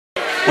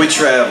we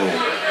travel.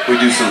 We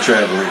do some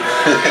traveling.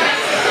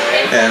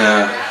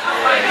 And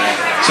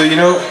so, you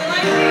know,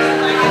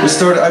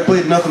 I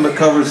played nothing but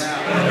covers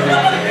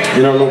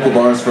in our local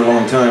bars for a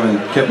long time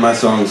and kept my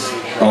songs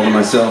all to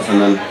myself,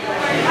 and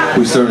then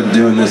we started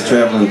doing this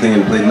traveling thing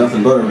and played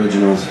nothing but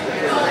originals.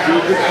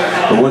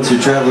 But once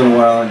you're traveling a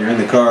while and you're in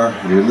the car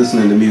and you're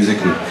listening to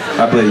music, and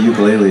I play a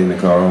ukulele in the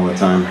car all the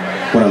time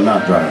when I'm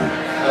not driving.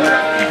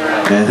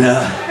 And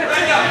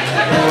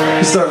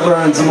you start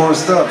learning some more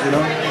stuff, you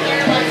know?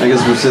 I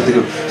guess we're set to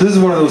go. So this is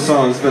one of those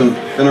songs, it's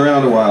been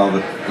around a while,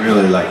 but I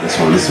really like this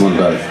one. This is one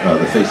about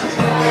the Faces.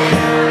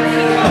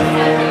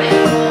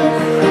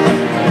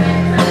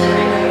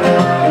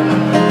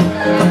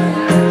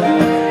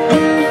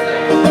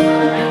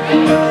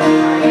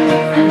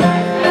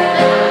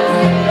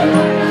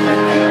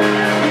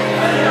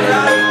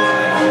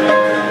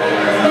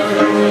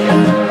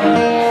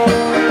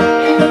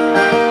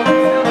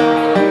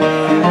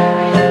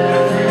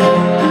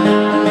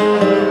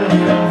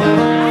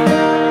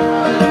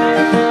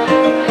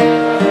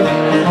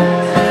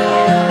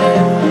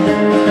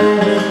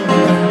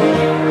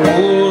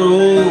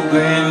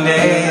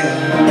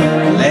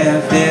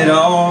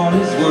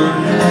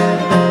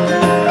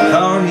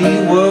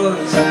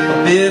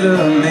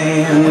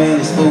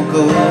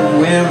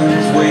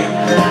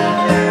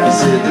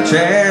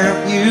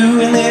 Trap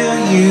you and they'll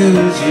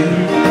use you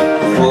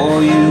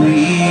before you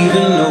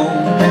even know.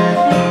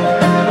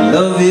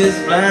 Love is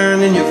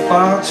blind and you're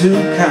far too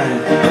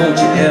kind. Don't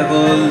you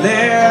ever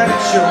let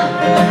it show.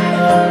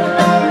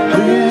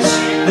 Wish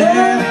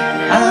that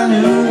I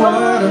knew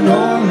what I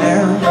know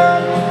now.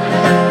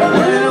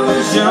 When I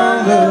was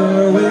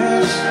younger,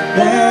 wish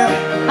that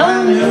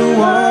I knew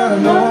what I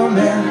know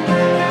now.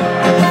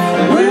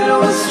 When I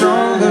was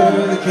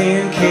stronger, the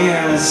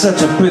can is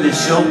such a pretty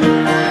show.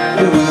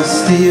 It will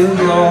steal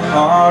your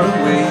heart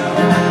away.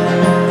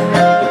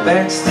 The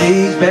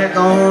backstage, back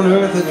on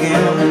earth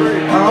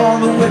again. All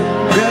the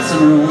wet dressing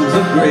rooms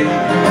are great.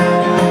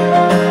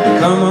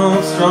 Come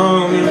on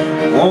strong,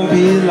 it won't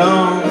be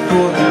long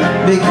before they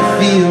make you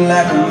feel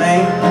like a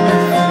man.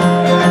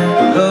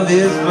 Love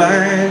is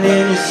blind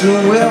and you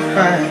soon will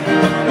find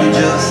you're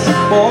just a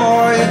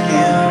boy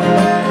again.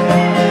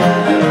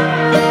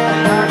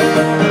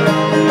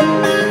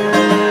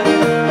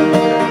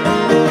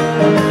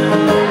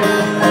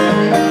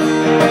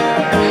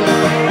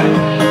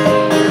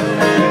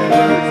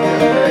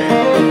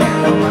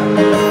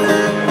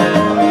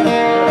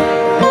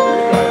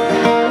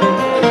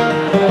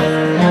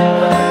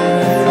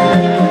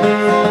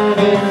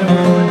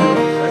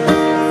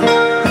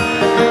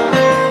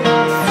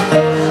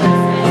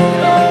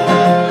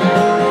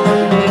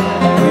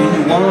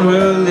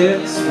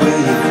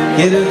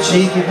 Hit her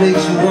cheek, it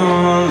makes you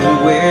wonder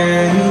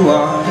where you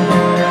are.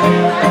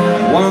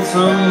 You want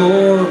some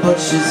more, but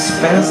she's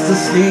fast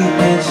asleep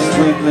and she's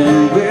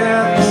twinkling with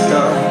the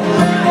stars.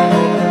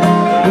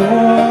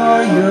 Oh,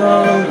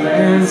 your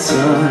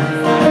grandson,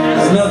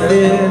 there's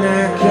nothing I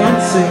can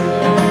say.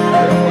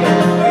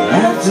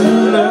 You have to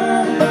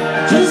learn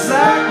just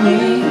like me,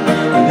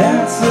 and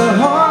that's the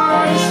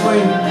hardest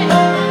way.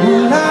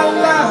 Ooh la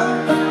la,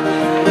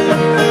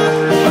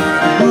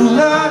 ooh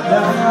la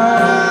la.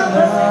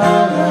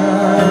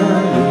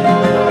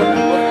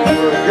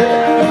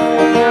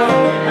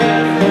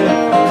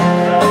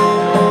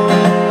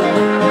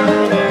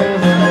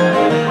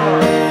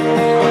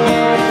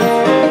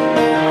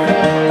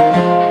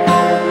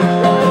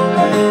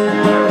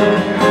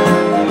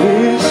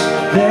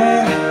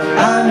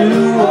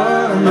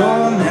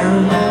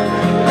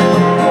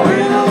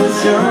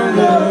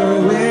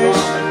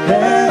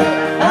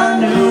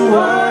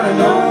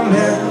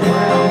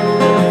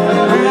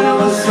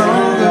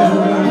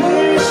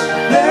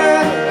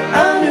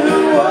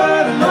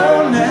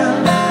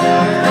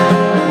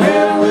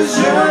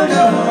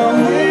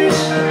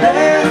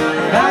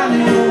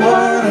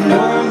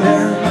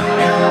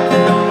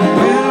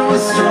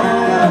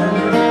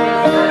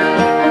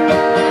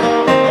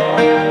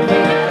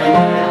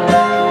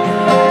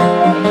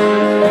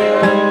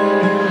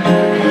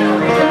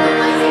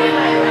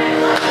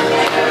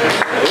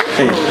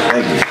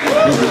 Thank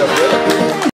you.